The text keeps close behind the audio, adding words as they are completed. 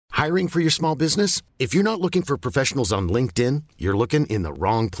Hiring for your small business? If you're not looking for professionals on LinkedIn, you're looking in the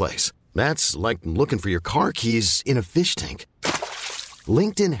wrong place. That's like looking for your car keys in a fish tank.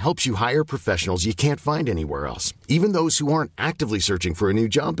 LinkedIn helps you hire professionals you can't find anywhere else, even those who aren't actively searching for a new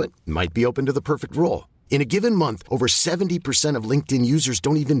job but might be open to the perfect role. In a given month, over 70% of LinkedIn users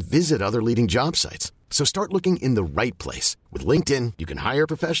don't even visit other leading job sites. So start looking in the right place. With LinkedIn, you can hire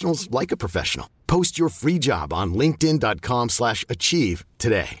professionals like a professional. Post your free job on linkedin.com/achieve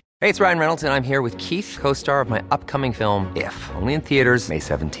today. Hey, it's Ryan Reynolds, and I'm here with Keith, co-star of my upcoming film, If, only in theaters May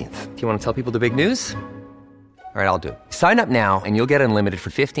 17th. Do you want to tell people the big news? All right, I'll do it. Sign up now and you'll get unlimited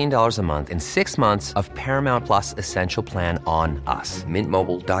for $15 a month and 6 months of Paramount Plus Essential Plan on us.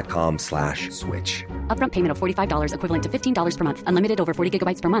 MintMobile.com/switch. Upfront payment of $45 equivalent to $15 per month. Unlimited over 40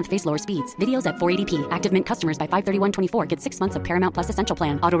 gigabytes per month. Face lower speeds. Videos at 480p. Active Mint customers by 531.24 get 6 months of Paramount Plus Essential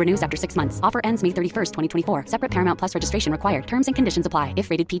Plan. Auto renews after 6 months. Offer ends May 31st, 2024. Separate Paramount Plus registration required. Terms and conditions apply if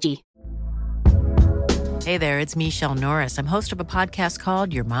rated PG. Hey there, it's Michelle Norris. I'm host of a podcast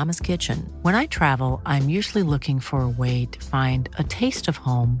called Your Mama's Kitchen. When I travel, I'm usually looking for a way to find a taste of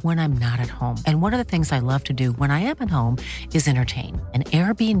home when I'm not at home. And one of the things I love to do when I am at home is entertain. And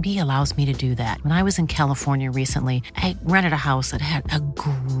Airbnb allows me to do that. When I was in California recently, I rented a house that had a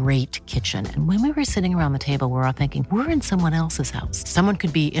great kitchen. And when we were sitting around the table, we were all thinking, we're in someone else's house. Someone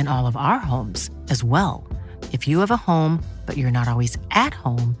could be in all of our homes as well. If you have a home, but you're not always at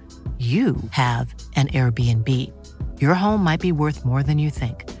home, you have an Airbnb. Your home might be worth more than you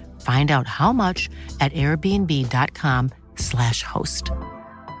think. Find out how much at airbnb.com/host.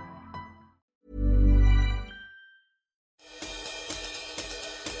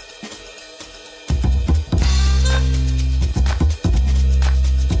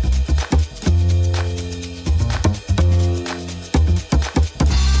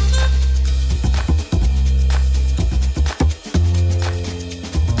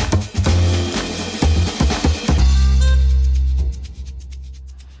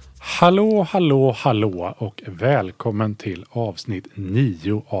 Hallå, hallå, hallå och välkommen till avsnitt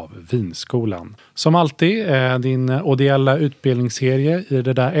 9 av Vinskolan. Som alltid är din ideella utbildningsserie i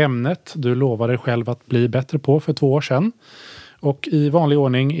det där ämnet du lovade själv att bli bättre på för 2 år sedan. Och i vanlig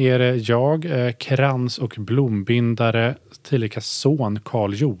ordning är det jag, krans- och blombindare, tillika son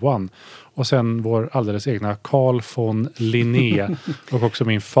Carl Johan. Och sen vår alldeles egna Carl von Linné och också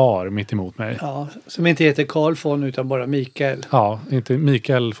min far mitt emot mig. Ja, som inte heter Carl von utan bara Mikael. Ja, inte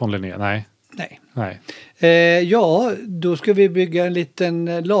Mikael von Linné, nej. Ja, då ska vi bygga en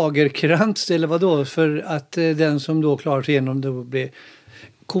liten lagerkrans eller vad då? För att den som då klarar sig igenom då blir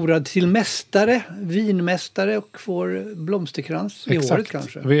korad till mästare, vinmästare och får blomsterkrans i året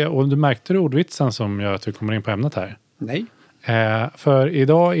kanske. Och du märkte ordvitsen som gör att vi kommer in på ämnet här? Nej. För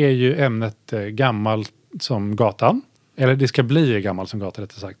idag är ju ämnet gammal som gatan. Eller det ska bli gammal som gatan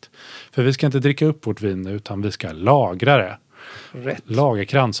rättare sagt. För vi ska inte dricka upp vårt vin utan vi ska lagra det. Rätt.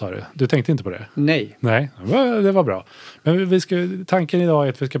 Lagerkrans sa du. Du tänkte inte på det? Nej. Nej, det var bra. Men tanken idag är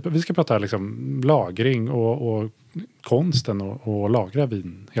att vi ska prata liksom lagring och konsten och lagra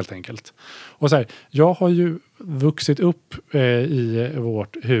vin helt enkelt. Och så här, jag har ju vuxit upp i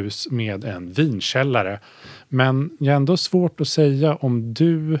vårt hus med en vinkällare. Men jag är ändå svårt att säga om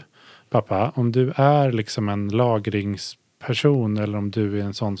du, pappa, om du är liksom en lagringsperson eller om du är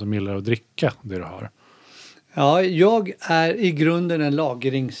en sån som gillar att dricka det du har. Ja, jag är i grunden en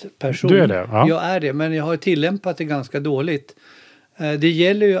lagringsperson. Du är det? Ja. Jag är det, men jag har tillämpat det ganska dåligt. Det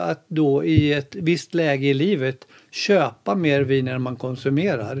gäller ju att då i ett visst läge i livet köpa mer vin än man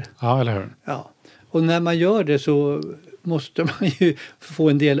konsumerar. Ja, eller hur? Ja, och när man gör det så måste man ju få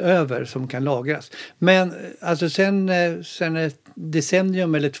en del över som kan lagras. Men alltså sen ett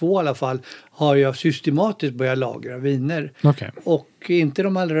decennium eller 2 i alla fall har jag systematiskt börjat lagra viner. Okay. Och inte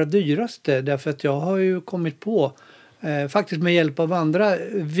de allra dyraste därför att jag har ju kommit på faktiskt med hjälp av andra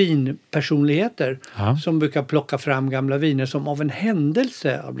vinpersonligheter som brukar plocka fram gamla viner som av en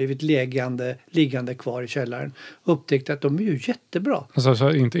händelse har blivit liggande kvar i källaren. Upptäckt att de är ju jättebra. Alltså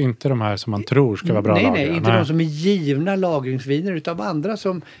så inte de här som man tror ska vara bra lagra? Nej, inte de som är givna lagringsviner utan andra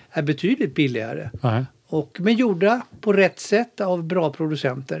som är betydligt billigare. Men gjorda på rätt sätt av bra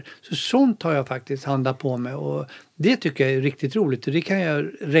producenter. Så sånt har jag faktiskt handlat på med och det tycker jag är riktigt roligt. Och det kan jag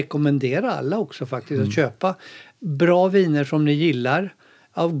rekommendera alla också faktiskt att köpa bra viner som ni gillar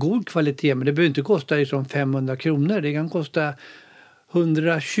av god kvalitet. Men det behöver inte kosta liksom 500 kronor. Det kan kosta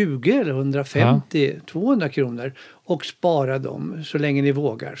 120 eller 150, 200 kronor och spara dem så länge ni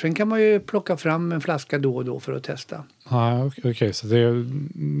vågar. Sen kan man ju plocka fram en flaska då och då för att testa. Ja, okej. Så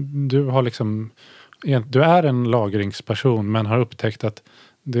du har liksom... Du är en lagringsperson men har upptäckt att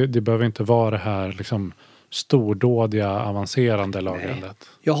det behöver inte vara det här liksom stordådiga, avancerande lagrandet.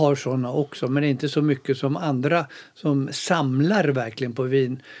 Nej, jag har sådana också, men det är inte så mycket som andra som samlar verkligen på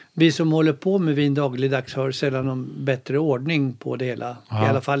vin. Vi som håller på med vin dagligdags har sällan någon bättre ordning på det hela. Ja, i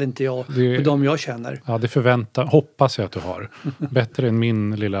alla fall inte jag och de jag känner. Ja, det hoppas jag att du har. Bättre än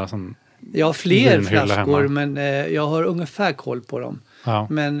min lilla sån. Jag har fler flaskor flaskor, men jag har ungefär koll på dem. Ja.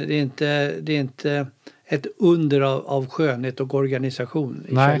 Men det är inte ett under av skönhet och organisation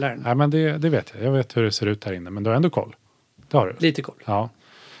i källaren. Nej, men det vet jag. Jag vet hur det ser ut här inne, men du har ändå koll. Det har du. Lite koll. Ja.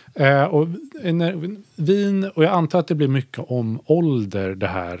 Och vin, och jag antar att det blir mycket om ålder det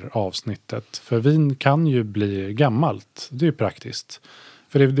här avsnittet. För vin kan ju bli gammalt. Det är ju praktiskt.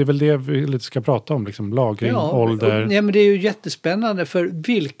 För det är väl det vi lite ska prata om, liksom lagring, ålder. Ja, men det är ju jättespännande, för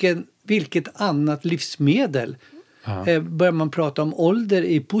vilket annat livsmedel börjar man prata om ålder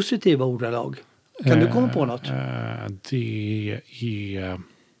i positiva ordalag? Kan du komma på något? Det är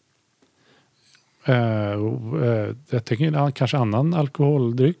jag tänker kanske annan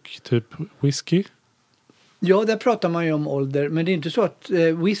alkoholdryck, typ whisky. Ja, där pratar man ju om ålder, men det är inte så att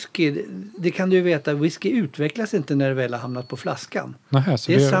whisky, det kan du ju veta, whisky utvecklas inte när det väl har hamnat på flaskan. Nähä,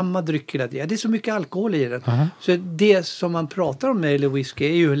 så det är samma dryck hela tiden. Det är så mycket alkohol i den. Så det som man pratar om när det gäller whisky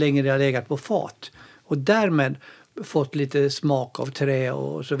är ju hur länge det har legat på fat. Och därmed fått lite smak av trä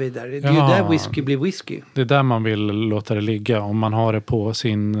och så vidare. Det är ju där whisky blir whisky. Det är där man vill låta det ligga. Om man har det på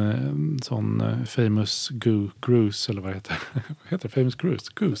sin sån famous goose, eller vad heter det? Vad heter det? Famous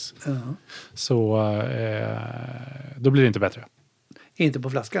goose. Så då blir det inte bättre. Inte på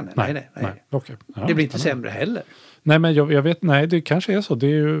flaskan? Nej. Okay. Ja, det blir inte sämre heller. Nej, men jag vet, det kanske är så. Det är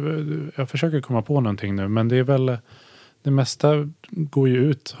ju, jag försöker komma på någonting nu, men det är väl, det mesta går ju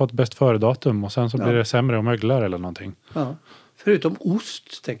ut, har ett bäst före-datum och sen så blir det sämre och möglar eller någonting. Ja. Förutom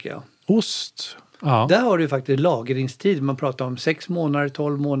ost, tänker jag. Ost? Ja. Där har du ju faktiskt lagringstid. Man pratar om 6 månader,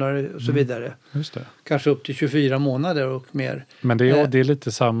 12 månader och så vidare. Just det. Kanske upp till 24 månader och mer. Men det är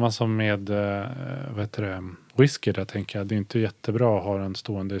lite samma som med whisky där, tänker jag. Det är inte jättebra att ha den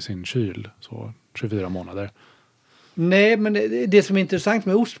stående i sin kyl så 24 månader. Nej, men det som är intressant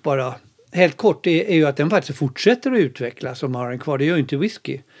med ost bara, helt kort, är ju att den faktiskt fortsätter att utvecklas om man har den kvar. Det gör ju inte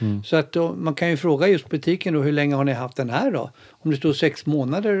whisky. Så att då, man kan ju fråga just butiken då, hur länge har ni haft den här då? Om det står 6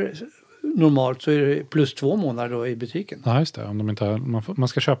 månader normalt så är det plus 2 månader då i butiken. Ja, just det. Om de inte har, man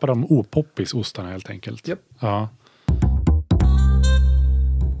ska köpa de opoppis-ostarna helt enkelt. Yep. Ja.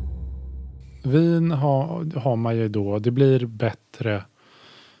 Vin har man ju då, det blir bättre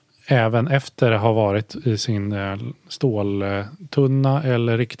även efter att ha varit i sin ståltunna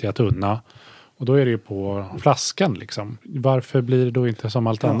eller riktiga tunna. Och då är det ju på flaskan liksom. Varför blir det då inte som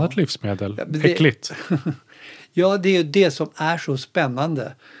allt annat livsmedel? Äckligt. Ja, det är ju det som är så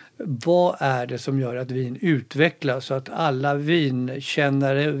spännande. Vad är det som gör att vin utvecklas så att alla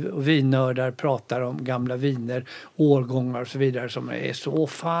vinkännare och vinnördar pratar om gamla viner, årgångar och så vidare som är så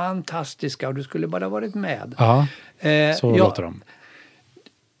fantastiska och du skulle bara ha varit med. Ja, så låter de.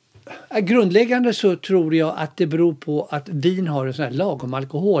 Grundläggande så tror jag att det beror på att vin har en sån här lagom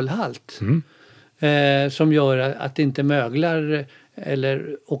alkoholhalt som gör att det inte möglar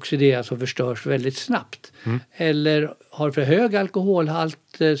eller oxideras och förstörs väldigt snabbt. Eller har för hög alkoholhalt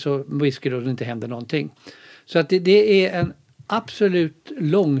så whisky då inte händer någonting. Så att det är en absolut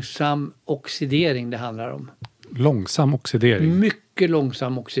långsam oxidering det handlar om. Långsam oxidering? Mycket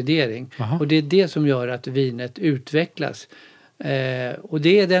långsam oxidering. Aha. Och det är det som gör att vinet utvecklas. Och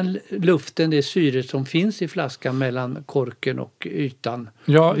det är den luften, det syret som finns i flaskan mellan korken och ytan.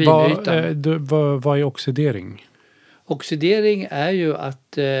 Ja, vad är oxidering? Oxidering är ju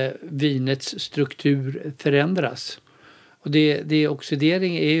att vinets struktur förändras. Och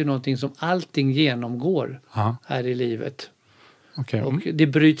oxidering är ju någonting som allting genomgår här i livet. Okay. Och det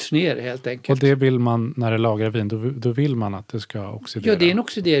bryts ner helt enkelt. Och det vill man, när det lagrar vin, då vill man att det ska oxidera? Ja, det är en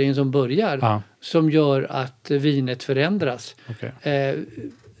oxidering som börjar som gör att vinet förändras. Okay.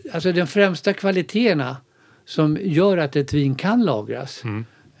 Alltså de främsta kvaliteterna som gör att ett vin kan lagras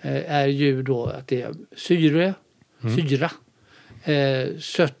är ju då att det är syra,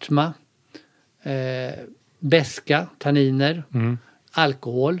 sötma, beska, tanniner,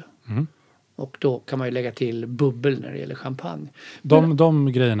 alkohol. Och då kan man ju lägga till bubbel när det gäller champagne.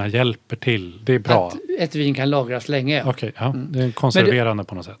 De grejerna hjälper till. Det är bra. Att ett vin kan lagras länge. Okej, det är konserverande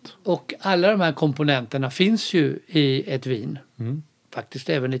på något sätt. Och alla de här komponenterna finns ju i ett vin. Faktiskt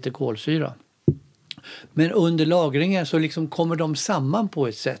även lite kolsyra. Men under lagringen så liksom kommer de samman på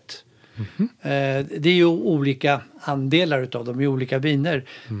ett sätt. Det är ju olika andelar utav dem i olika viner.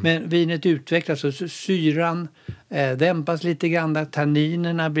 Men vinet utvecklas och syran dämpas lite grann.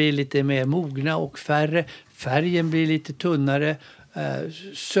 Tanninerna blir lite mer mogna och färre. Färgen blir lite tunnare.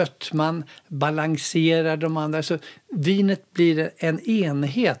 sötman balanserar de andra. Så vinet blir en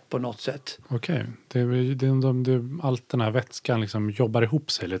enhet på något sätt. Okej. Allt den här vätskan liksom jobbar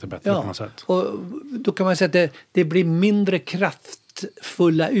ihop sig lite bättre på något sätt. Och då kan man säga att det blir mindre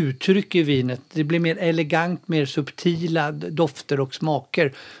kraftfulla uttryck i vinet. Det blir mer elegant, mer subtila dofter och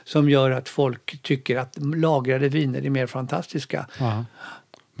smaker som gör att folk tycker att lagrade viner är mer fantastiska. Aha.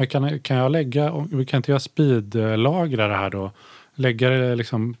 Men kan jag vi kan inte göra speedlagra det här då? Lägga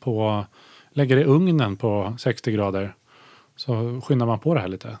det i ugnen på 60 grader, så skyndar man på det här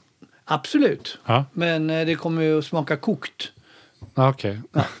lite. Absolut. Ja. Men det kommer ju att smaka kokt. Okej.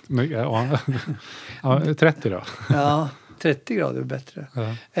 Ja, 30 då. Ja, 30 grader är bättre.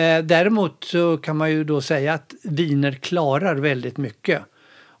 Ja. Däremot så kan man ju då säga att viner klarar väldigt mycket.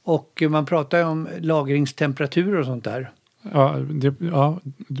 Och man pratar ju om lagringstemperaturer och sånt där. Ja,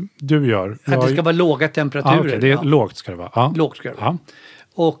 du gör. Att det ska vara låga temperaturer. Okay, det är lågt ska det vara. Ja. Lågt ska det vara. Ja.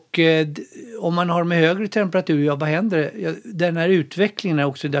 Och om man har med högre temperatur, vad händer? Den här utvecklingen, när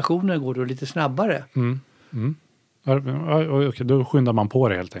oxidationen går då lite snabbare. Okej, då skyndar man på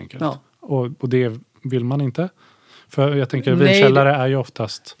det helt enkelt. Ja. Och det vill man inte. För jag tänker vinkällare är ju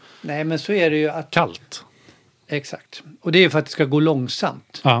oftast Nej, men så är det ju att... kallt. Exakt. Och det är för att det ska gå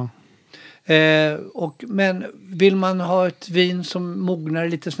långsamt. Ja. Men vill man ha ett vin som mognar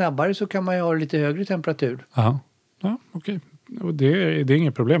lite snabbare så kan man ju ha lite högre temperatur. Ja, okej. Och det är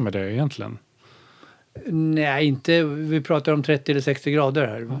inget problem med det egentligen. Nej, inte. Vi pratar om 30 eller 60 grader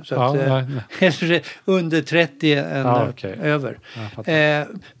här. Så nej. Under 30 än okay. över.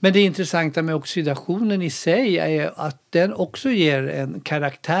 Men det intressanta med oxidationen i sig är att den också ger en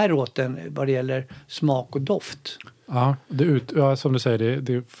karaktär åt den vad det gäller smak och doft. Ja, som du säger,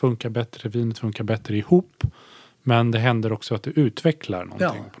 det funkar bättre. Vinet funkar bättre ihop. Men det händer också att det utvecklar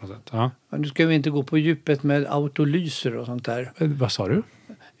någonting på något sätt. Ja. Nu ska vi inte gå på djupet med autolyser och sånt där. Vad sa du?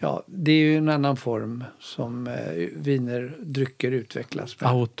 Ja, det är ju en annan form som drycker utvecklas med.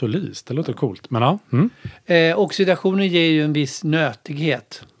 Autolys, det låter coolt. Men ja. Oxidationen ger ju en viss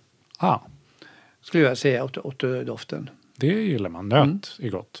nötighet. Skulle jag säga åt doften. Det gillar man. Nöt är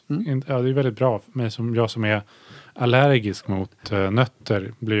gott. Ja, det är väldigt bra. Men jag som är allergisk mot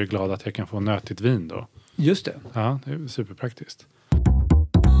nötter blir ju glad att jag kan få nötigt vin då. Just det. Ja, det är superpraktiskt.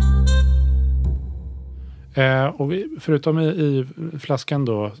 Och förutom i flaskan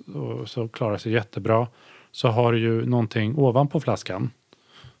då så klarar sig jättebra, så har du ju någonting ovanpå flaskan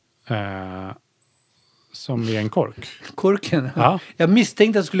som är en kork. Korken? Ja. Jag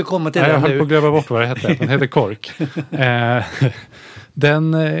misstänkte att jag skulle komma till den nu. Jag höll nu. på att glömma bort vad det hette. Den heter kork.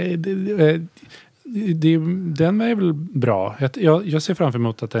 Den är väl bra. Jag ser framför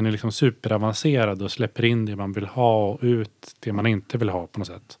emot att den är liksom superavancerad och släpper in det man vill ha och ut det man inte vill ha på något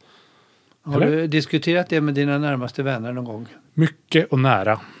sätt. Har du diskuterat det med dina närmaste vänner någon gång? Mycket och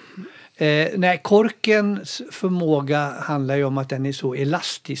nära. Nej, korkens förmåga handlar ju om att den är så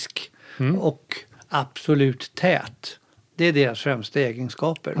elastisk och absolut tät. Det är deras främsta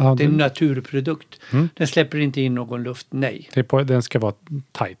egenskaper. Ja, det är en naturprodukt. Den släpper inte in någon luft, nej. Den ska vara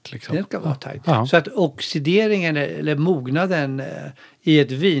tajt liksom. Den ska vara tajt. Ja. Så att oxideringen eller mognaden i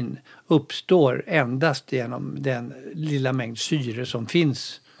ett vin uppstår endast genom den lilla mängd syre som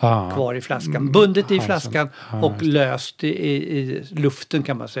finns kvar i flaskan. Bundet i flaskan och löst i luften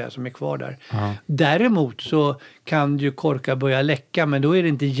kan man säga som är kvar där. Däremot så kan ju korkar börja läcka, men då är det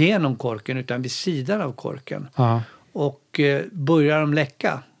inte genom korken utan vid sidan av korken. Och börjar de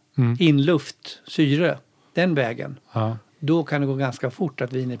läcka inluft, syre, den vägen, då kan det gå ganska fort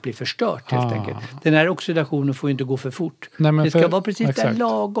att vinet blir förstört helt enkelt. Den här oxidationen får inte gå för fort. Nej, det ska vara precis där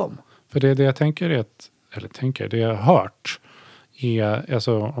lagom. För det jag tänker är det jag har hört är,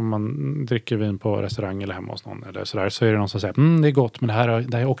 alltså om man dricker vin på restaurang eller hemma hos någon eller sådär, så är det någon som säger det är gott men det här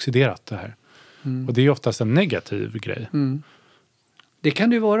är oxiderat det här. Och det är oftast en negativ grej. Det kan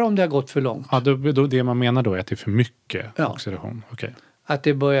det ju vara om det har gått för långt. Ja, då det man menar då är att det är för mycket oxidation. Okay. Att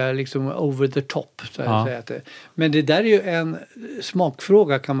det börjar liksom over the top. Så att säga. Men det där är ju en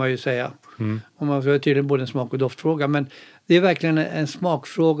smakfråga kan man ju säga. Om man får tydligen både en smak- och doftfråga. Men det är verkligen en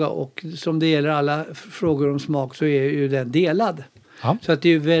smakfråga, och som det gäller alla frågor om smak så är ju den delad. Så att det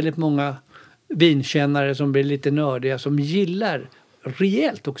är ju väldigt många vinkännare som blir lite nördiga som gillar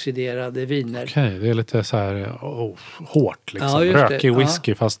rejält oxiderade viner. Okej, det är lite så här hårt liksom. Rökig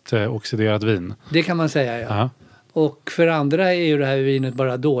whisky fast oxiderat vin. Det kan man säga, ja. Och för andra är ju det här vinet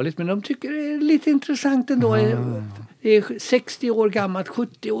bara dåligt, men de tycker det är lite intressant ändå. Det är 60 år gammalt,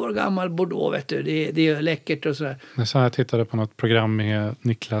 70 år gammal Bordeaux, vet du. Det är läckert och sådär. Jag tittade på något program med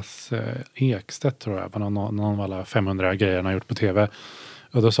Niklas Ekstedt, tror jag. Någon av alla 500 grejerna han gjort på tv.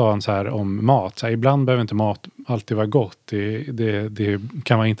 Och då sa han så här om mat. Så här, ibland behöver inte mat alltid vara gott. Det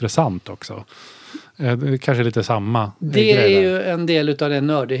kan vara intressant också. Det är kanske lite samma Det grej är där. ju en del av den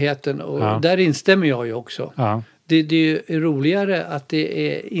nördigheten. Och där instämmer jag ju också. Ja. Det är ju roligare att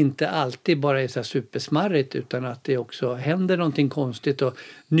det är inte alltid bara är så här supersmarrigt utan att det också händer någonting konstigt och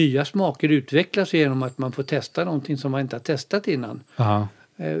nya smaker utvecklas genom att man får testa någonting som man inte har testat innan. Ja.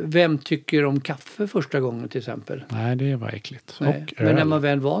 Vem tycker om kaffe första gången till exempel? Nej, det var äckligt. Nej. Och Men när öl. man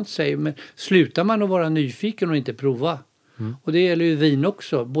väl vant sig, men slutar man att vara nyfiken och inte prova? Och det gäller ju vin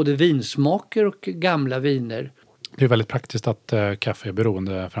också, både vinsmaker och gamla viner. Det är väldigt praktiskt att kaffe är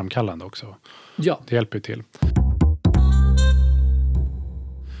beroendeframkallande också. Ja. Det hjälper ju till.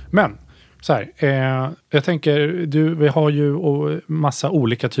 Men så här, jag tänker, vi har ju massa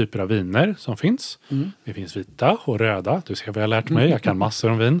olika typer av viner som finns. Det finns vita och röda. Du ser vad jag har lärt mig, jag kan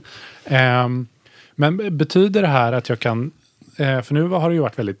massor om vin. Men betyder det här att jag kan, för nu har det ju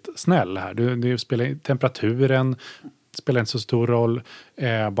varit väldigt snäll här. Du spelar temperaturen, spelar inte så stor roll.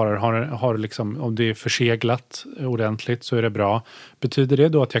 Bara har liksom, om det är förseglat ordentligt så är det bra. Betyder det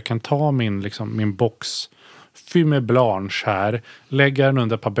då att jag kan ta min box Fumé Blanche här, lägga den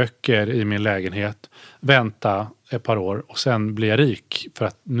under ett par böcker i min lägenhet, vänta ett par år och sen blir jag rik för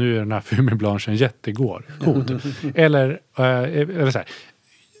att nu är den här Fumé Blanchen jättegod. Eller så här,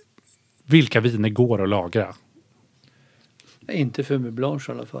 vilka viner går att lagra? Inte Fumé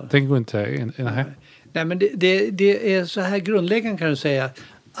Blanche i alla fall. Det går inte. Nej, men det är så här grundläggande kan du säga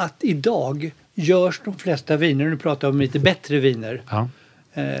att idag görs de flesta viner, nu pratar jag om lite bättre viner. Ja.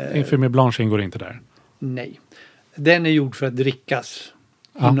 Fumé Blanche ingår inte där. Nej. Den är gjord för att drickas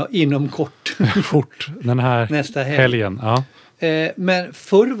inom kort. Fort, den här Nästa helgen. Ja. Men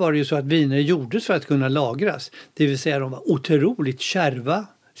förr var det ju så att viner gjordes för att kunna lagras. Det vill säga de var otroligt kärva,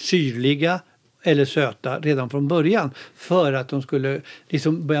 syrliga eller söta redan från början. För att de skulle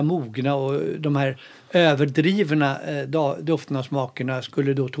liksom börja mogna och de här överdrivna dofterna och smakerna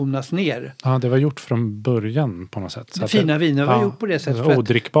skulle då tonas ner. Ja, det var gjort från början på något sätt. Så fina viner var gjort på det sättet.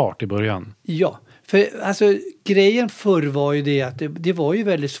 Odrickbart i början. Ja, för alltså grejen förr var ju det att det var ju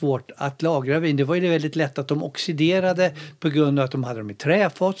väldigt svårt att lagra vin. Det var ju väldigt lätt att de oxiderade på grund av att de hade dem i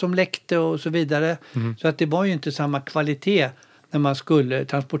träfat som läckte och så vidare. Så att det var ju inte samma kvalitet när man skulle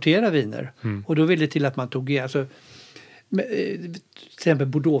transportera viner. Och då ville det till att man tog alltså till exempel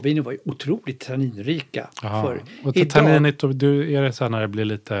Bordeauxviner var ju otroligt tanninrika förr. Och tanninigt, är det så här när det blir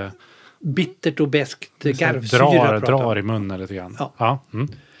lite bittert och beskt garvsyra drar i munnen lite grann. Ja.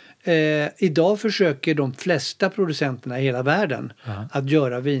 Idag försöker de flesta producenterna i hela världen att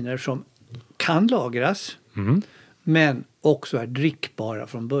göra viner som kan lagras men också är drickbara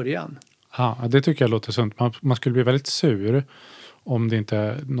från början. Ja, det tycker jag låter sunt. Man skulle bli väldigt sur om det inte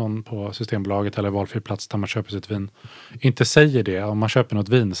är någon på Systembolaget eller valfri plats där man köper sitt vin inte säger det. Om man köper något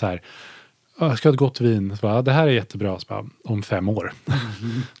vin så här, jag ska ha ett gott vin, så bara, det här är jättebra, så bara, om 5 år.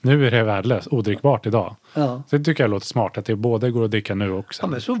 Nu är det värdelöst, odrickbart idag. Ja. Så det tycker jag låter smart, att det både går att dricka nu och sen.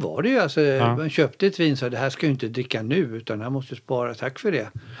 Ja, men så var det ju. Alltså, man köpte ett vin så det här ska ju inte dricka nu utan det här måste spara, tack för det.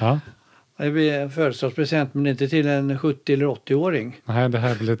 Ja. Det blir en födelsedagspresent men inte till en 70- eller 80-åring. Nej, det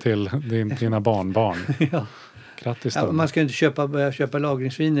här blir till dina barnbarn. Ja. Grattis då. Man ska inte börja köpa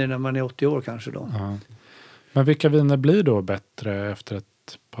lagringsviner när man är 80 år kanske då. Ja. Men vilka viner blir då bättre efter ett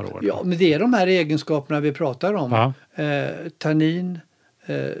par år? Ja, men det är de här egenskaperna vi pratar om. Tannin,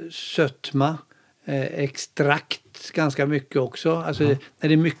 sötma, extrakt ganska mycket också. Alltså när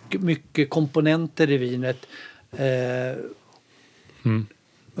det är mycket komponenter i vinet.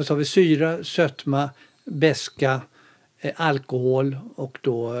 Och så har vi syra, sötma, beska, alkohol och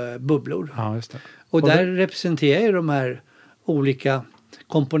då bubblor. Ja, just det. Och där representerar ju de här olika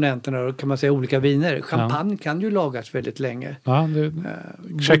komponenterna och kan man säga olika viner. Champagne kan ju lagas väldigt länge. Ja, du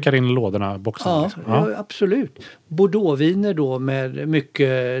checkar in lådorna, boxen. Ja, liksom. ja, absolut. Bordeauxviner då med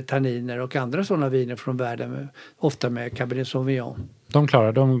mycket tanniner och andra sådana viner från världen. Ofta med Cabernet Sauvignon.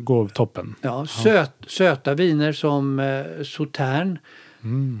 De går toppen. Ja, söta viner som Sautern.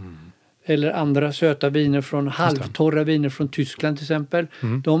 Eller andra söta viner från halvtorra viner från Tyskland till exempel.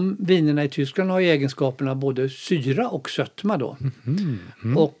 De vinerna i Tyskland har ju egenskaperna både syra och sötma då.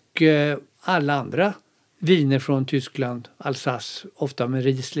 Och alla andra viner från Tyskland, Alsace, ofta med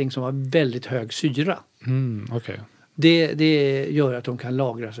Riesling som har väldigt hög syra. Okay. Det gör att de kan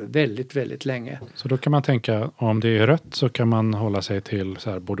lagras väldigt, väldigt länge. Så då kan man tänka, om det är rött så kan man hålla sig till så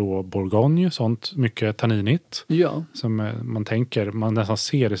här Bordeaux, Bourgogne, sånt mycket tanninigt. Ja. Som man nästan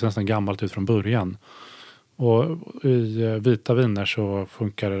ser, det ser nästan gammalt ut från början. Och i vita viner så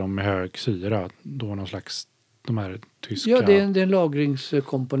funkar de med hög syra, då någon slags de här tyska... Ja, det är en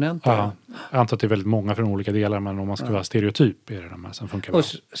lagringskomponent. Ja, jag antar att det är väldigt många från olika delar, men om man ska vara stereotyp är det de här som funkar bra. Och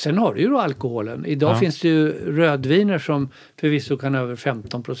sen har du ju då alkoholen. Idag finns det ju rödviner som förvisso kan över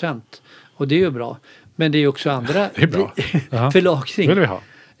 15%. Och det är ju bra. Men det är ju också andra det är bra. för lagring. Det vill vi ha.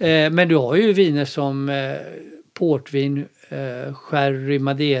 Men du har ju viner som portvin, sherry,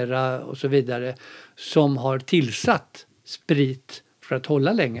 madeira och så vidare som har tillsatt sprit för att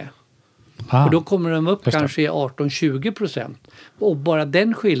hålla länge. Och då kommer de upp kanske i 18-20%. Och bara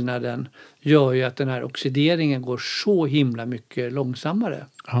den skillnaden gör ju att den här oxideringen går så himla mycket långsammare.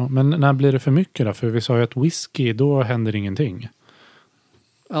 Ja, men när blir det för mycket då? För vi sa ju att whisky, då händer ingenting.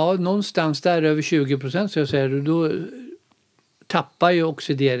 Ja, någonstans där över 20% så jag säger, då tappar ju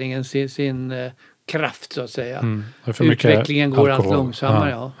oxideringen sin kraft så att säga. Utvecklingen går allt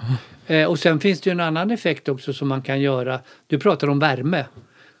långsammare. Ja. Och sen finns det ju en annan effekt också som man kan göra. Du pratar om värme.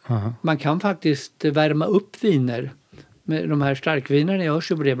 Man kan faktiskt värma upp viner. Med de här starkvinerna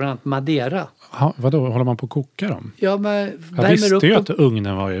görs ju på det, bland annat madeira. Ja, vadå? Håller man på att koka dem? Ja, man jag värmer visste upp ju att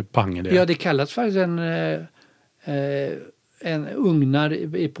ugnen var ju pang i det. Ja, det kallas faktiskt en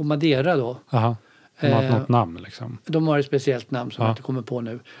ugnar på madeira då. Aha. De har något namn liksom. De har ett speciellt namn som jag inte kommer på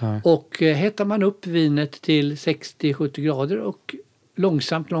nu. Och hettar man upp vinet till 60-70 grader och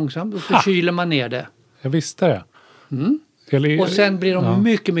långsamt och så kyler man ner det. Jag visste det. Och sen blir de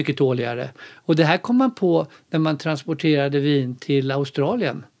mycket, mycket tåligare. Och det här kom man på när man transporterade vin till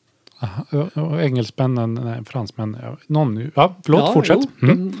Australien. Och engelsmännen, nej, fransmän. Fortsätt.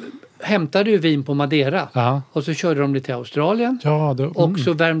 De hämtade ju vin på Madeira. Och så körde de det till Australien. Och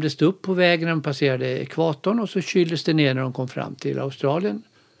så värmdes det upp på vägen när de passerade ekvatorn. Och så kyldes det ner när de kom fram till Australien.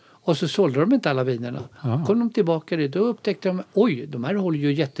 Och så sålde de inte alla vinerna. Kom de tillbaka dit, då upptäckte de, de här håller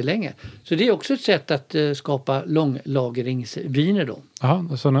ju jättelänge. Så det är också ett sätt att skapa långlagringsviner då. Ja,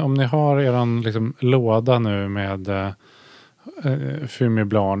 så om ni har er liksom låda nu med Fumé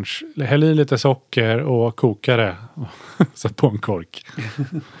Blanche, häll i lite socker och koka det. Sätt på en kork.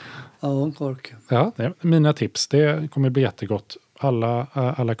 Ja, en kork. Ja, det är mina tips. Det kommer bli jättegott.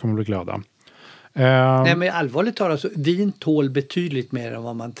 Alla kommer bli glada. Nej, men allvarligt talat så vin tål betydligt mer än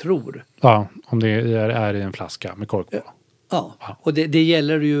vad man tror. Ja, om det är i en flaska med kork på. Ja. Och det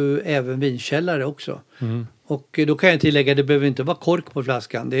gäller ju även vinkällare också. Och då kan jag tillägga, det behöver inte vara kork på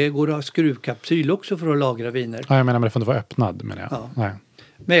flaskan. Det går att ha skruvkapsyl också för att lagra viner. Ja, jag menar, men det får inte vara öppnad, menar jag. Ja. Nej.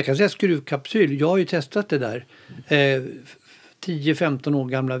 Men jag kan säga skruvkapsyl, jag har ju testat det där. 10-15 år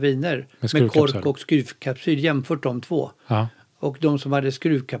gamla viner med kork och skruvkapsyl, jämfört de två. Ja. Och de som hade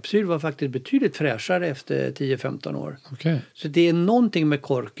skruvkapsyl var faktiskt betydligt fräschare efter 10-15 år. Okay. Så det är någonting med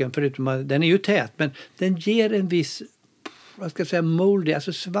korken, förutom att den är ju tät, men den ger en viss, vad ska jag säga, moldy,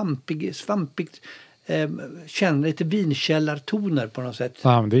 alltså svampigt, känner lite vinkällartoner på något sätt.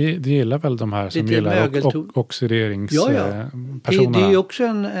 Ja, det gillar väl de här som gillar oxideringspersonerna. Det är ju också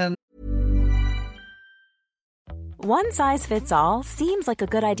en... One size fits all seems like a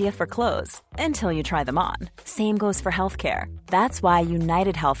good idea for clothes until you try them on. Same goes for healthcare. That's why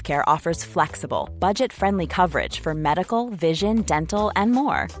United Healthcare offers flexible, budget-friendly coverage for medical, vision, dental, and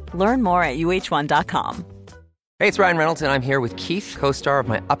more. Learn more at uh1.com. Hey, it's Ryan Reynolds, and I'm here with Keith, co-star of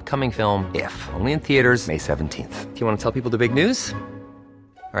my upcoming film, If, only in theaters May 17th. Do you want to tell people the big news?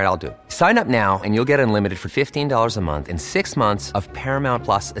 All right, I'll do it. Sign up now and you'll get unlimited for $15 a month and 6 months of Paramount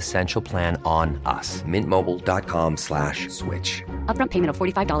Plus Essential Plan on us. MintMobile.com/switch. Upfront payment of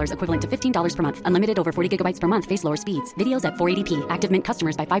 $45 equivalent to $15 per month. Unlimited over 40 gigabytes per month. Face lower speeds. Videos at 480p. Active Mint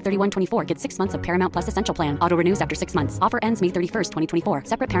customers by 531.24 get 6 months of Paramount Plus Essential Plan. Auto renews after 6 months. Offer ends May 31st, 2024.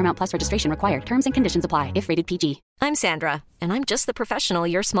 Separate Paramount Plus registration required. Terms and conditions apply if rated PG. I'm Sandra, and I'm just the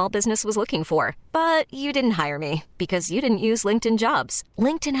professional your small business was looking for. But you didn't hire me because you didn't use LinkedIn Jobs.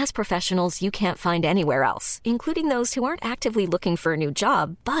 LinkedIn has professionals you can't find anywhere else, including those who aren't actively looking for a new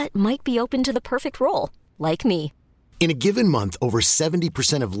job, but might be open to the perfect role, like me. In a given month, over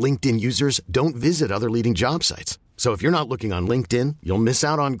 70% of LinkedIn users don't visit other leading job sites. So if you're not looking on LinkedIn, you'll miss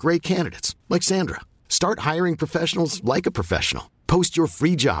out on great candidates like Sandra. Start hiring professionals like a professional. Post your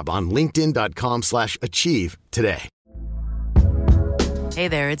free job on linkedin.com/achieve today. Hey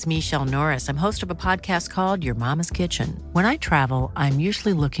there, it's Michelle Norris. I'm host of a podcast called Your Mama's Kitchen. When I travel, I'm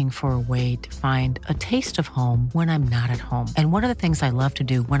usually looking for a way to find a taste of home when I'm not at home. And one of the things I love to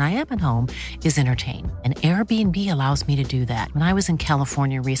do when I am at home is entertain. And Airbnb allows me to do that. When I was in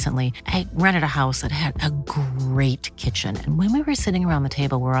California recently, I rented a house that had a great kitchen. And when we were sitting around the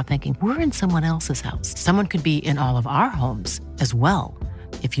table, we were all thinking, we're in someone else's house. Someone could be in all of our homes as well.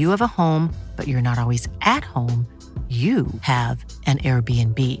 If you have a home, but you're not always at home, you have an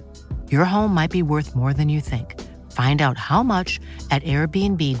Airbnb. Your home might be worth more than you think. Find out how much at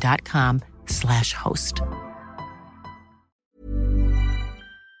airbnb.com/host.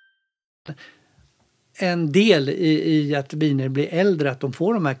 en del i att viner blir äldre, att de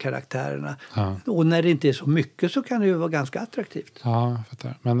får de här karaktärerna. Ja. Och när det inte är så mycket så kan det ju vara ganska attraktivt. Ja, jag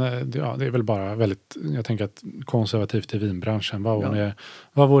fattar. Men ja, det är väl bara väldigt, jag tänker att konservativt i vinbranschen.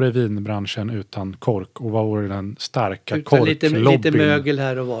 Vad vore vinbranschen utan kork? Och vad vore den starka korklobbyn? Lite mögel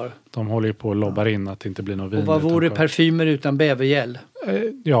här och var. De håller ju på och lobbar in att det inte blir något vin. Och vad vore parfymer utan bävergäll?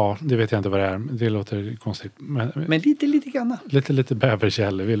 Ja, det vet jag inte vad det är. Det låter konstigt. Men lite grann. Lite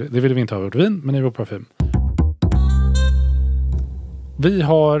bävergäll. Det vill vi inte ha i vårt vin, men i vår parfym. Vi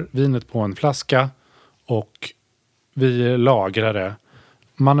har vinet på en flaska och vi lagrar det.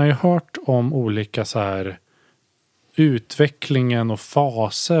 Man har ju hört om olika så här utvecklingen och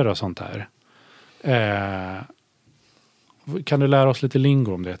faser och sånt där. Kan du lära oss lite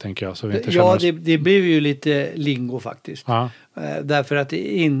lingo om det, tänker jag? Så vi inte det blev ju lite lingo faktiskt. Ja. Därför att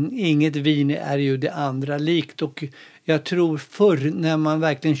inget vin är ju det andra likt. Och jag tror förr när man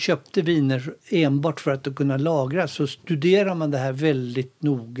verkligen köpte viner enbart för att kunna lagra, så studerar man det här väldigt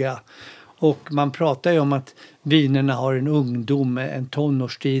noga. Och man pratar ju om att vinerna har en ungdom, en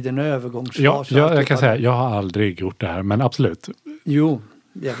tonårstid, en övergångsfas. Jag kan säga, jag har aldrig gjort det här, men absolut. Jo,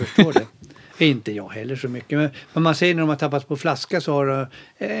 jag förstår det. Inte jag heller så mycket. Men man säger när de har tappat på flaska så har de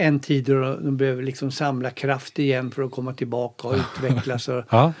en tid och de behöver liksom samla kraft igen för att komma tillbaka och utvecklas.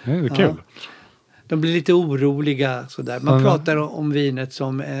 Ja, det är kul. Ja. De blir lite oroliga sådär. Man pratar om vinet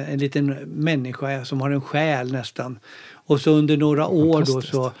som en liten människa som har en själ nästan. Och så under några år då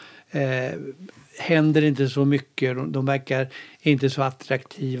så händer inte så mycket. De verkar inte så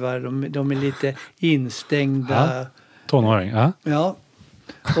attraktiva. De är lite instängda. Ja. Tonåring, ja. Ja.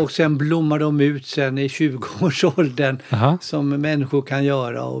 Och sen blommar de ut sen i 20-årsåldern som människor kan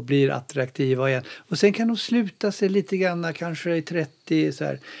göra och blir attraktiva igen. Och sen kan de sluta sig lite grann, kanske i 30, så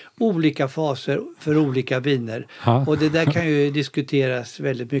här, olika faser för olika viner. Och det där kan ju diskuteras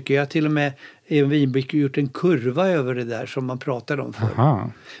väldigt mycket. Jag har till och med i en vinbok gjort en kurva över det där som man pratade om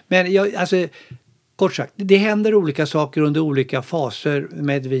förr. Men kort sagt, det händer olika saker under olika faser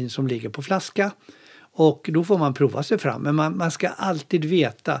med vin som ligger på flaska. Och då får man prova sig fram. Men man ska alltid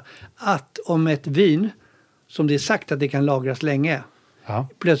veta att om ett vin, som det är sagt att det kan lagras länge,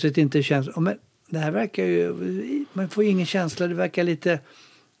 plötsligt inte känns... Men det här verkar ju... Man får ingen känsla, det verkar lite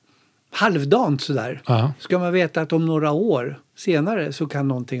halvdant sådär. Ska man veta att om några år senare så kan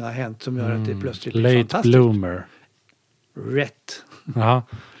någonting ha hänt som gör att det plötsligt blir fantastiskt. Late bloomer. Rätt.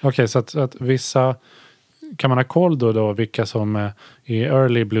 Okej, så att vissa... Kan man ha koll då vilka som är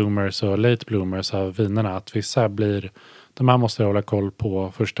early bloomers och late bloomers av vinerna? Att vissa blir... De här måste jag hålla koll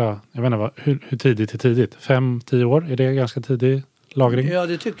på första... Jag vet inte, hur tidigt är tidigt? 5-10 år? Är det ganska tidig lagring? Ja,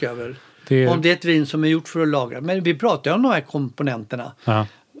 det tycker jag väl. Om det är ett vin som är gjort för att lagra. Men vi pratar om de här komponenterna.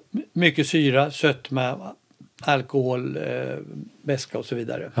 Mycket syra, sötma, alkohol, vätska och så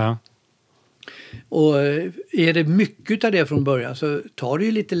vidare. Ja. Och är det mycket av det från början så tar det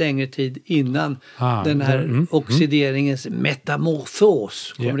ju lite längre tid innan den här oxideringens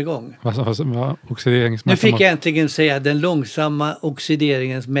metamorfos kommer igång. Vad oxideringens nu fick jag äntligen säga den långsamma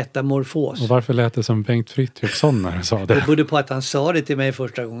oxideringens metamorfos. Och varför lät det som Bengt Frithiofsson när du sa det? Det berodde på att han sa det till mig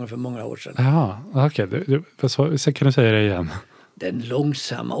första gången för många år sedan. Ja, okej. Så kan du säga det igen. Den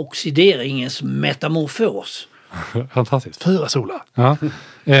långsamma oxideringens metamorfos. Fantastiskt. 4 solar. Ja.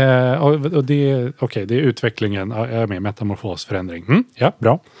 Och det är utvecklingen. Jag är med, metamorfosförändring. Ja,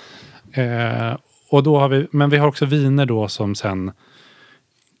 bra. Och då har vi har också viner då som sen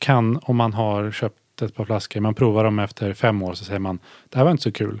kan, om man har köpt ett par flaskor, man provar dem efter 5 år så säger man, det här var inte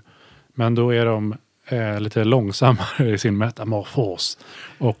så kul. Men då är de lite långsammare i sin metamorfos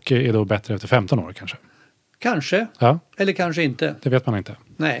och är då bättre efter 15 år kanske. Kanske, eller kanske inte. Det vet man inte.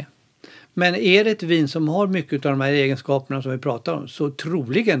 Nej. Men är det ett vin som har mycket av de här egenskaperna som vi pratar om, så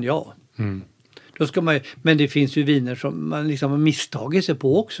troligen ja. Då ska man men det finns ju viner som man liksom har misstagit sig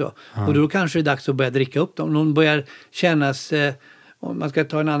på också. Och då kanske det är dags att börja dricka upp dem. Någon börjar kännas, om man ska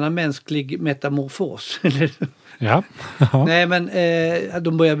ta en annan mänsklig metamorfos. Ja. Nej, men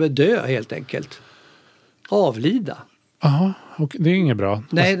de börjar dö helt enkelt. Avlida. Ja, och det är inget bra.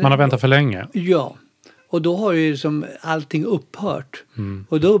 Nej, man har väntat för länge. Ja. Och då har ju som allting upphört.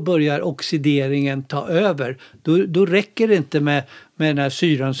 Och då börjar oxideringen ta över. Då räcker det inte med den här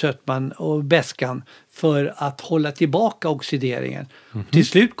syran, sötman och beskan för att hålla tillbaka oxideringen. Till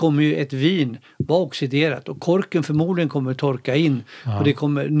slut kommer ju ett vin vara oxiderat och korken förmodligen kommer att torka in.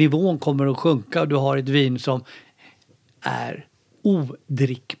 Och nivån kommer att sjunka och du har ett vin som är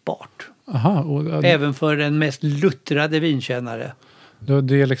odrickbart. Även för den mest luttrade vinkännare.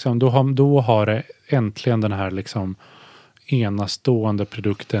 Det är liksom, då har det äntligen den här liksom enastående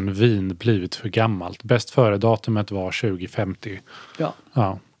produkten vin blivit för gammalt. Bäst före datumet var 2050.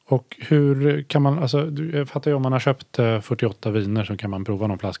 Ja. Och hur kan man, alltså jag fattar ju om man har köpt 48 viner så kan man prova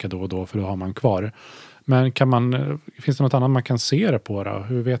någon flaska då och då för då har man kvar. Men finns det något annat man kan se det på då?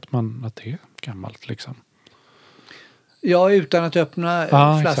 Hur vet man att det är gammalt liksom? Ja, utan att öppna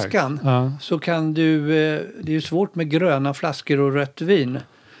flaskan så kan du, det är ju svårt med gröna flaskor och rött vin.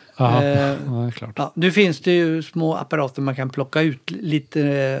 Ja, det är klart. Ja, nu finns det ju små apparater man kan plocka ut lite,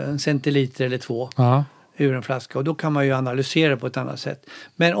 en centiliter eller 2 ur en flaska. Och då kan man ju analysera på ett annat sätt.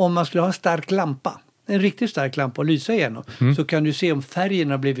 Men om man skulle ha en stark lampa, en riktigt stark lampa och lysa igenom, så kan du se om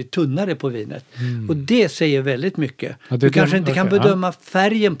färgen har blivit tunnare på vinet. Och det säger väldigt mycket. Ja, du kanske inte kan bedöma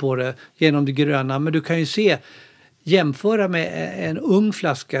färgen på det genom det gröna, men du kan ju se, jämföra med en ung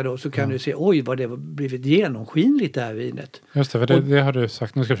flaska då, så kan du se, oj vad det har blivit genomskinligt det här vinet. Just det, för det har du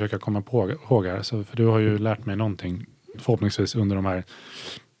sagt, nu ska jag försöka komma ihåg här, för du har ju lärt mig någonting förhoppningsvis under de här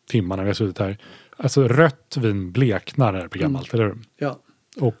timmarna vi har suttit här. Alltså rött vin bleknar när det blir gammalt, eller hur? Ja.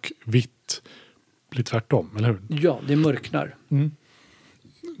 Och vitt blir tvärtom, eller hur? Ja, det mörknar.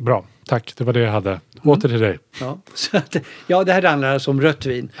 Bra, tack. Det var det jag hade. Åter till dig. Ja, så att, det här handlar alltså om rött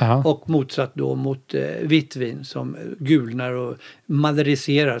vin. Och motsatt då mot vitt vin som gulnar och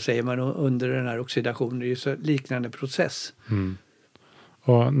maderiserar, säger man, under den här oxidationen. Det är ju så liknande process.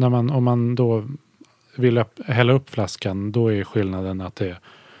 Och om man då vill hälla upp flaskan, då är skillnaden att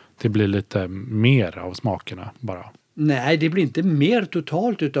det blir lite mer av smakerna bara. Nej, det blir inte mer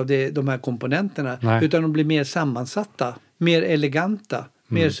totalt utav de här komponenterna. Nej. Utan de blir mer sammansatta, mer eleganta,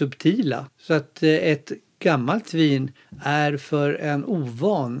 mer subtila. Så att ett gammalt vin är för en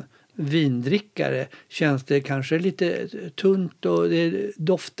ovan vindrickare känns det kanske lite tunt och det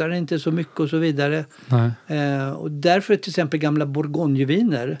doftar inte så mycket och så vidare. Och därför till exempel gamla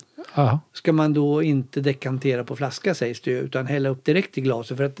bourgogneviner ska man då inte dekantera på flaska, sägs det ju, utan hälla upp direkt i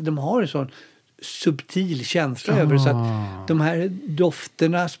glaset, för att de har en sån subtil känsla över, så att de här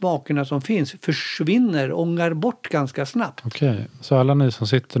dofterna, smakerna som finns försvinner, ångar bort ganska snabbt. Okej, så alla ni som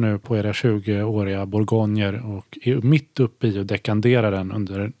sitter nu på era 20-åriga bourgogner och är mitt uppe i och dekanderar den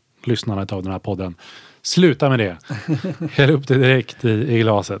under lyssnandet av den här podden, sluta med det. Häll upp det direkt i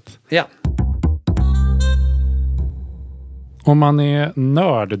glaset. Ja. Om man är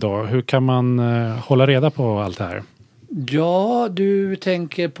nörd då, hur kan man hålla reda på allt det här? Ja, du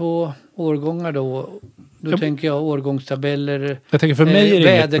tänker på årgångar då. Då tänker jag årgångstabeller, jag tänker för mig är det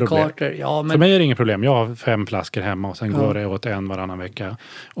väderkartor. Ja, men... För mig är det inget problem. Jag har 5 flaskor hemma och sen går det åt en varannan vecka.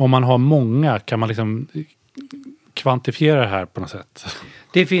 Om man har många, kan man liksom kvantifiera det här på något sätt?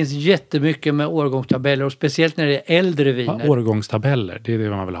 Det finns jättemycket med årgångstabeller, och speciellt när det är äldre viner. Ja, årgångstabeller, det är det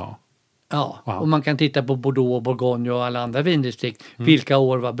man vill ha. Ja, och man kan titta på Bordeaux och Bourgogne och alla andra vindistrikt. Vilka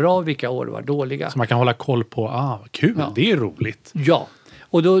år var bra, vilka år var dåliga. Så man kan hålla koll på, kul, det är roligt. Ja,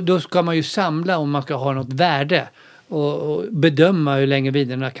 och då ska man ju samla om man ska ha något värde. Och bedöma hur länge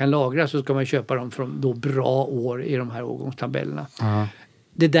vinerna kan lagras, så ska man köpa dem från då bra år i de här årgångstabellerna.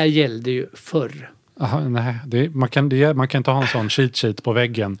 Det där gällde ju förr. Aha, nej, man kan inte ha en sån cheat sheet på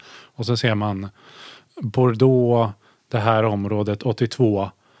väggen och så ser man Bordeaux, det här området 82.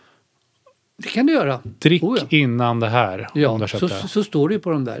 Det kan du göra. Drick innan det här. Ja, så står det ju på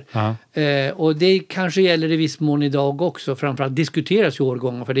de där. Och det kanske gäller i viss mån idag också. Framförallt diskuteras ju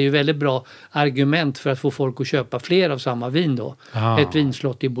årgångar. För det är ju väldigt bra argument för att få folk att köpa fler av samma vin då. Ett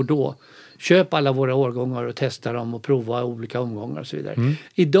vinslott i Bordeaux. Köp alla våra årgångar och testa dem och prova olika omgångar och så vidare.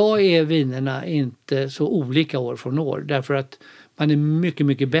 Idag är vinerna inte så olika år från år. Därför att man är mycket,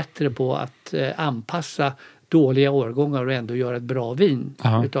 mycket bättre på att anpassa dåliga årgångar och ändå göra ett bra vin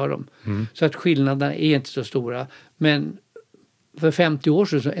utav dem. Så att skillnaderna är inte så stora. Men för 50 år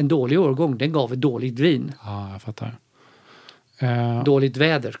sedan, en dålig årgång, den gav ett dåligt vin. Ja, jag fattar. Dåligt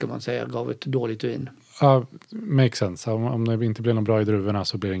väder ska man säga, gav ett dåligt vin. Ja, makes sense. Om det inte blir något bra i druvorna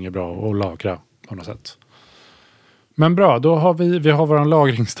så blir det inget bra att lagra på något sätt. Men bra, då har vi har vår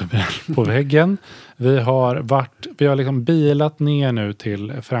lagringstabell på väggen. Vi har liksom bilat ner nu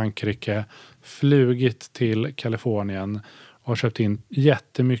till Frankrike, flugit till Kalifornien och köpt in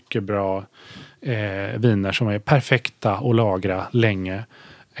jättemycket bra viner som är perfekta att lagra länge.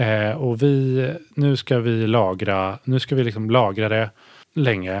 Och nu ska vi liksom lagra det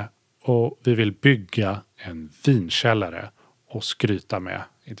länge, och vi vill bygga en vinkällare och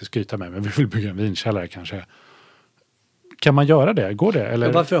inte skryta med, men vi vill bygga en vinkällare kanske. Kan man göra det? Går det? Eller?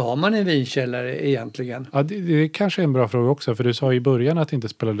 Ja, varför har man en vinkällare egentligen? Ja, det kanske är en bra fråga också. För du sa i början att det inte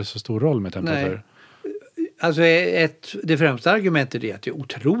spelade så stor roll med temperatur. Nej. Alltså det främsta argumentet är att det är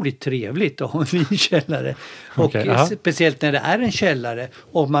otroligt trevligt att ha en vinkällare. Och speciellt när det är en källare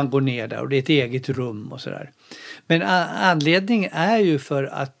och man går ner där och det är ett eget rum och sådär. Men anledningen är ju för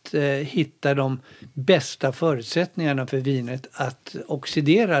att hitta de bästa förutsättningarna för vinet att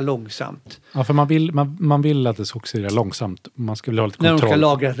oxidera långsamt. Ja, för man vill att det ska oxidera långsamt. Man ska vilja ha lite kontroll. När de ska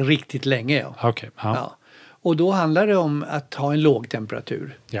lagras riktigt länge, ja. Okay, ja. Och då handlar det om att ha en låg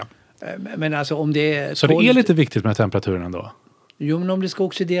temperatur. Ja. Men alltså om det är... Så det är lite viktigt med temperaturen ändå? Jo, men om det ska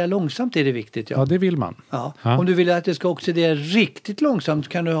oxidera långsamt är det viktigt. Ja, det vill man. Ja. Om du vill att det ska oxidera riktigt långsamt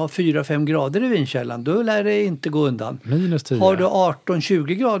kan du ha 4-5 grader i vinkällan. Då lär det inte gå undan. -10. Har du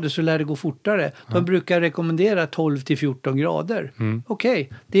 18-20 grader så lär det gå fortare. De brukar rekommendera 12-14 grader. Okej,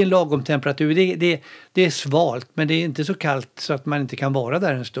 det är en lagom temperatur. Det är svalt, men det är inte så kallt så att man inte kan vara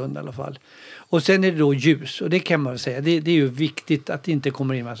där en stund i alla fall. Och sen är det då ljus. Och det kan man säga. Det är ju viktigt att det inte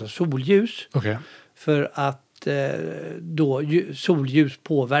kommer in massa solljus. Okay. För att då solljus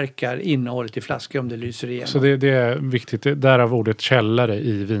påverkar innehållet i flaskor om det lyser igenom. Så det är viktigt. Därav ordet källare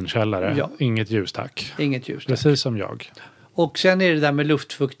i vinkällare. Ja. Inget ljus, tack. Inget ljus, tack. Precis som jag. Och sen är det där med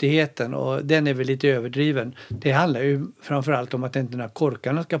luftfuktigheten och den är väl lite överdriven. Det handlar ju framförallt om att inte den här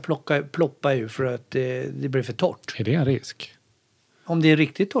korkarna ska ploppa ur för att det blir för torrt. Är det en risk? Om det är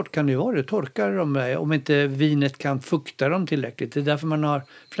riktigt torrt kan det ju vara det. Torkar de om inte vinet kan fukta dem tillräckligt. Det är därför man har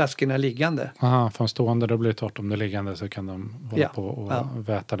flaskorna liggande. Aha, från stående då blir det torrt. Om det är liggande så kan de hålla på och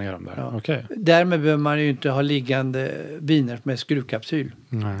väta ner dem där. Ja. Okay. Därmed behöver man ju inte ha liggande viner med skruvkapsyl.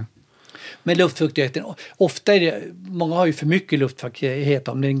 Nej. Men luftfuktigheten, ofta är det, många har ju för mycket luftfuktighet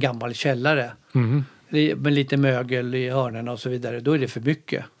om det är en gammal källare. Med lite mögel i hörnerna och så vidare. Då är det för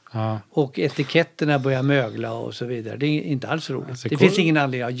mycket. Ja. Och etiketterna börjar mögla och så vidare. Det är inte alls roligt. Alltså, det finns ingen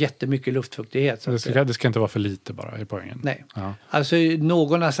anledning att ha jättemycket luftfuktighet. Så det ska inte vara för lite bara i poängen. Nej. Ja. Alltså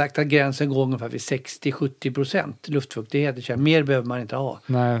någon har sagt att gränsen går ungefär vid 60-70% luftfuktighet. Mer behöver man inte ha.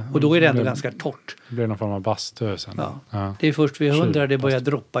 Nej, och då är det ändå ganska torrt. Det blir någon form av bastu sen. Ja. Ja. Det är först vid 100 det börjar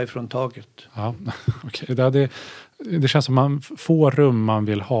droppa ifrån taget. Ja, okej. Det känns som man får rum man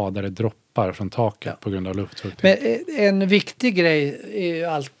vill ha där det droppar från taket på grund av luftfuktighet. Men en viktig grej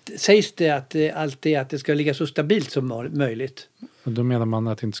är sägs det att alltid att det ska ligga så stabilt som möjligt. Och då menar man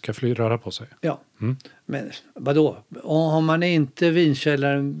att det inte ska röra på sig? Ja, men vadå? Har man inte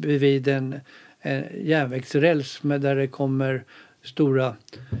vinkällaren vid en järnvägsräls där det kommer stora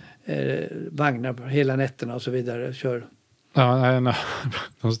vagnar hela nätterna och så vidare kör. Ja,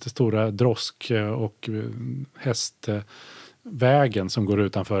 de stora drosk- och hästvägen som går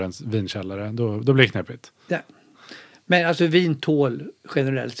utanför en vinkällare, då blir det knäppigt. Ja. Men alltså vin tål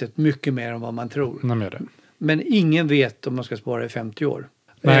generellt sett mycket mer än vad man tror. Det. Men ingen vet om man ska spara i 50 år.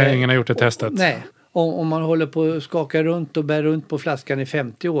 Nej, ingen har gjort det testet. Nej, om man håller på att skaka runt och bär runt på flaskan i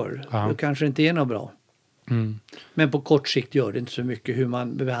 50 år, då kanske det inte är något bra. Men på kort sikt gör det inte så mycket hur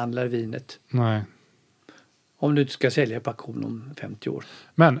man behandlar vinet. Nej. Om du inte ska sälja paktion om 50 år.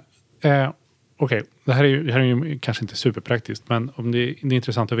 Men, okej. Det här är ju kanske inte superpraktiskt. Men om det är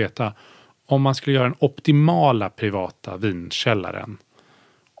intressant att veta. Om man skulle göra den optimala privata vinkällaren.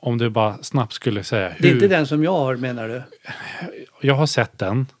 Om du bara snabbt skulle säga hur... Det är inte den som jag har, menar du? Jag har sett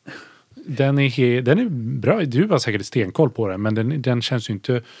den. Den är bra. Du har säkert stenkoll på den. Men den känns ju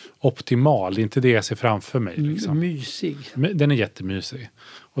inte optimal. Det är inte det jag ser framför mig. Liksom. Mysig. Den är jättemysig.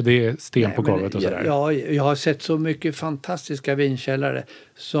 Och det är sten på golvet och sådär. Ja, jag har sett så mycket fantastiska vinkällare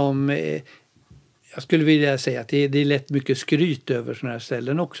som... Jag skulle vilja säga att det är lätt mycket skryt över sådana här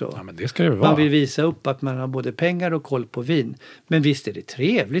ställen också. Ja, men det ska det vara. Man vill visa upp att man har både pengar och koll på vin. Men visst är det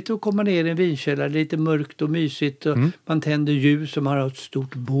trevligt att komma ner i en vinkällare. Lite mörkt och mysigt. Och man tänder ljus och man har ett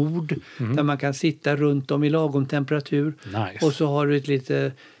stort bord. Där man kan sitta runt om i lagom temperatur. Nice. Och så har du ett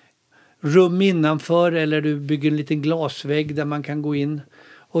lite rum innanför. Eller du bygger en liten glasvägg där man kan gå in.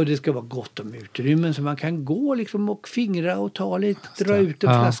 Och det ska vara gott om utrymmen så man kan gå liksom och fingra och ta lite, dra ut en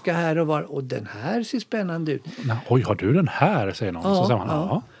flaska här och var. Och den här ser spännande ut. Oj, har du den här? Säger någon. Så säger man,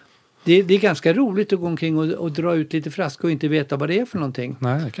 ja. Det är ganska roligt att gå omkring och dra ut lite flaskor och inte veta vad det är för någonting.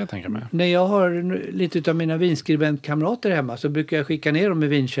 Nej, det kan jag tänka mig. När jag har lite av mina vinskribentkamrater hemma så brukar jag skicka ner dem i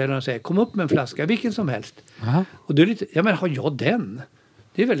vinkällaren och säga kom upp med en flaska, vilken som helst. Aha. Och då är det lite, men har jag den?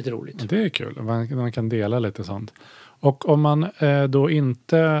 Det är väldigt roligt. Det är kul, man kan dela lite sånt. Och om man då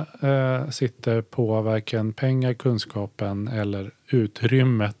inte sitter på varken pengar, kunskapen eller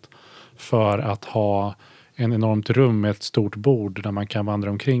utrymmet för att ha en enormt rum med ett stort bord där man kan vandra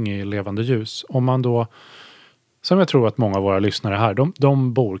omkring i levande ljus. Om man då, som jag tror att många av våra lyssnare här,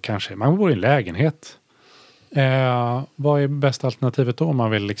 de bor kanske, man bor i en lägenhet. Vad är bästa alternativet då om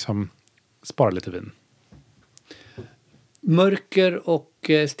man vill liksom spara lite vin? Mörker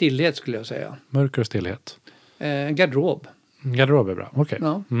och stillhet skulle jag säga. Mörker och stillhet. En garderob. Garderob är bra, okej.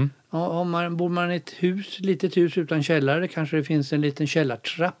 Ja. Ja, bor man i ett litet hus utan källare, kanske det finns en liten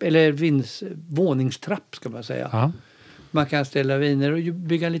källartrapp eller våningstrapp ska man säga. Ja. Man kan ställa viner och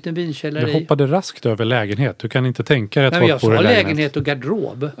bygga en liten vinkällare Du hoppade raskt över lägenhet. Du kan inte tänka dig att folk bor i lägenhet och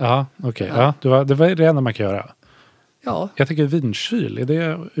garderob. Ja, okej. Ja. Ja, det var det enda man kan göra. Ja. Jag tänker vinkyl, är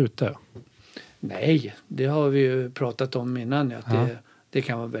det ute? Nej, det har vi ju pratat om innan. Att det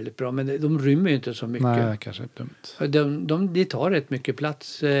kan vara väldigt bra. Men de rymmer ju inte så mycket. Nej, det kanske är dumt. De tar rätt mycket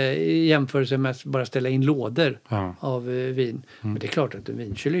plats i jämförelse med att bara ställa in lådor av vin. Men det är klart att en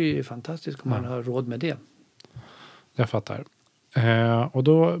vinkyl är ju fantastisk om man har råd med det. Jag fattar. Och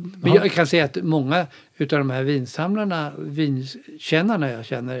då, men jag kan säga att många utav de här vinsamlarna, vinkännarna jag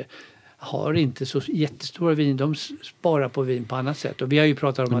känner, har inte så jättestora vin. De sparar på vin på annat sätt. Och vi har ju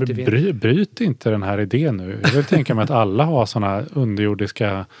pratat om att det finns... Bryt inte den här idén nu. Jag vill tänka mig att alla har sådana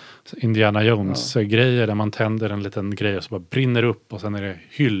underjordiska Indiana Jones-grejer där man tänder en liten grej och så bara brinner upp och sen är det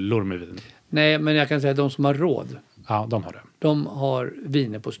hyllor med vin. Nej, men jag kan säga att de som har råd. Ja, de har det. De har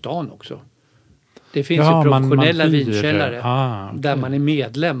viner på stan också. Det finns ju professionella vinkällare där man är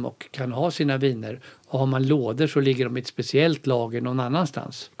medlem och kan ha sina viner. Och har man lådor så ligger de i ett speciellt lager någon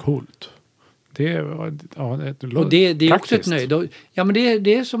annanstans. Coolt. Det är också ett nöjd. Ja, men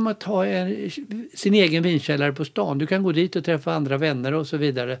det är som att ha sin egen vinkällare på stan. Du kan gå dit och träffa andra vänner och så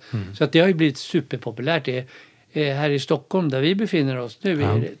vidare. Så att det har ju blivit superpopulärt. Här i Stockholm där vi befinner oss nu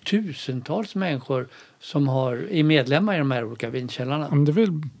är det tusentals människor som är medlemmar i de här olika vinkällarna. Men det är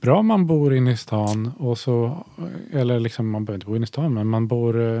väl bra om man bor inne i stan och så, eller liksom man behöver inte bo inne i stan, men man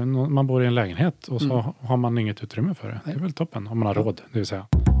bor i en lägenhet och så har man inget utrymme för det. Det är väl toppen om man har råd, det vill säga.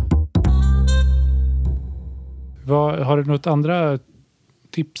 Har du något andra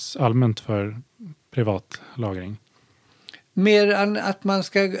tips allmänt för privat lagring? Mer än att man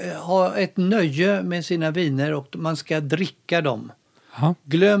ska ha ett nöje med sina viner och man ska dricka dem. Aha.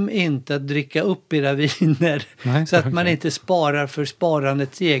 Glöm inte att dricka upp era viner. Nej, så att man inte sparar för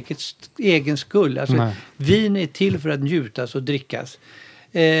sparandets egen skull. Alltså, vin är till för att njutas och drickas.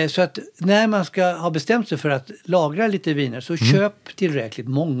 Så att när man ska ha bestämt sig för att lagra lite viner så köp tillräckligt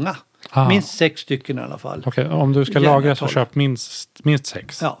många. Minst 6 stycken i alla fall. Okej, om du ska lagra så köp minst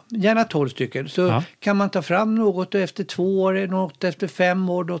 6. Ja, gärna 12 stycken. Så kan man ta fram något efter 2 år, något efter 5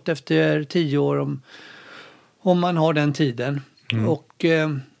 år, något efter 10 år om man har den tiden. Och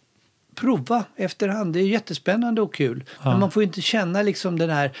prova efterhand. Det är jättespännande och kul. Men man får inte känna liksom den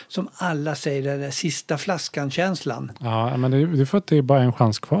här, som alla säger, den där sista flaskan-känslan. Ja, men det är för att det är bara en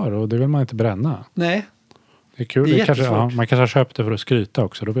chans kvar och det vill man inte bränna. Nej. Det är kul. Det är man kanske har köpt det för att skryta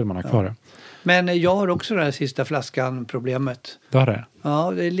också. Då vill man ha kvar det. Men jag har också det här sista flaskan-problemet. Du har det?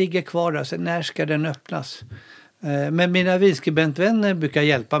 Ja, det ligger kvar där. Så när ska den öppnas? Men mina vinskribent-vänner brukar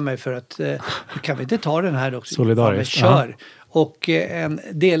hjälpa mig för att kan vi inte ta den här också? Solidariskt. Kör. Och en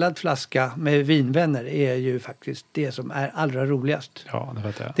delad flaska med vinvänner är ju faktiskt det som är allra roligast. Ja, det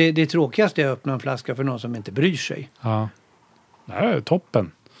vet jag. Det tråkigaste är att öppna en flaska för någon som inte bryr sig. Ja, det är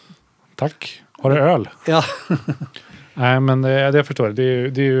toppen. Tack. Har du öl? Ja. Nej, men det förstår jag. Det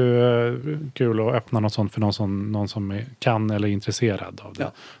är ju kul att öppna något sånt för någon som kan eller är intresserad av det.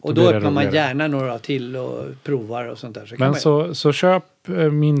 Ja. Och då öppnar man gärna några till och provar och sånt där. Men så köp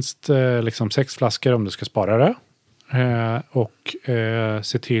minst liksom 6 flaskor om du ska spara det. Och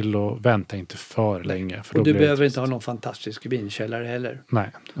se till att vänta inte för länge. För och du behöver inte ha någon fantastisk vinkällare heller. Nej,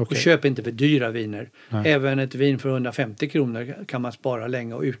 okay. Och köp inte för dyra viner. Nej. Även ett vin för 150 kronor kan man spara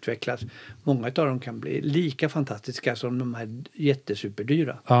länge och utvecklas. Många av dem kan bli lika fantastiska som de här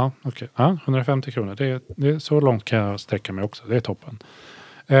jättesuperdyra. Ja, okej. Ja, 150 kronor. Det är så långt kan jag sträcka mig också. Det är toppen.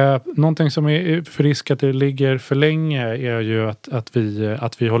 Någonting som är för risk att det ligger för länge är ju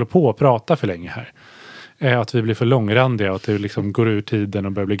att vi håller på att prata för länge här. Att vi blir för långrandiga och att det liksom går ur tiden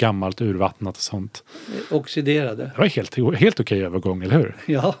och börjar bli gammalt, urvattnat och sånt. Oxiderade. Det var helt okej övergång, eller hur?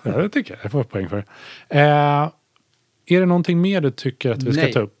 Ja. Det tycker jag får poäng för. Är det någonting mer du tycker att vi ska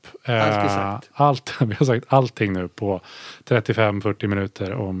ta upp? Vi har sagt allting nu på 35-40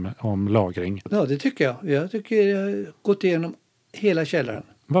 minuter om lagring. Ja, det tycker jag. Jag tycker jag har gått igenom hela källaren.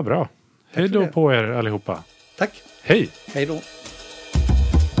 Vad bra. Hej då på er allihopa. Tack. Hej. Hej då.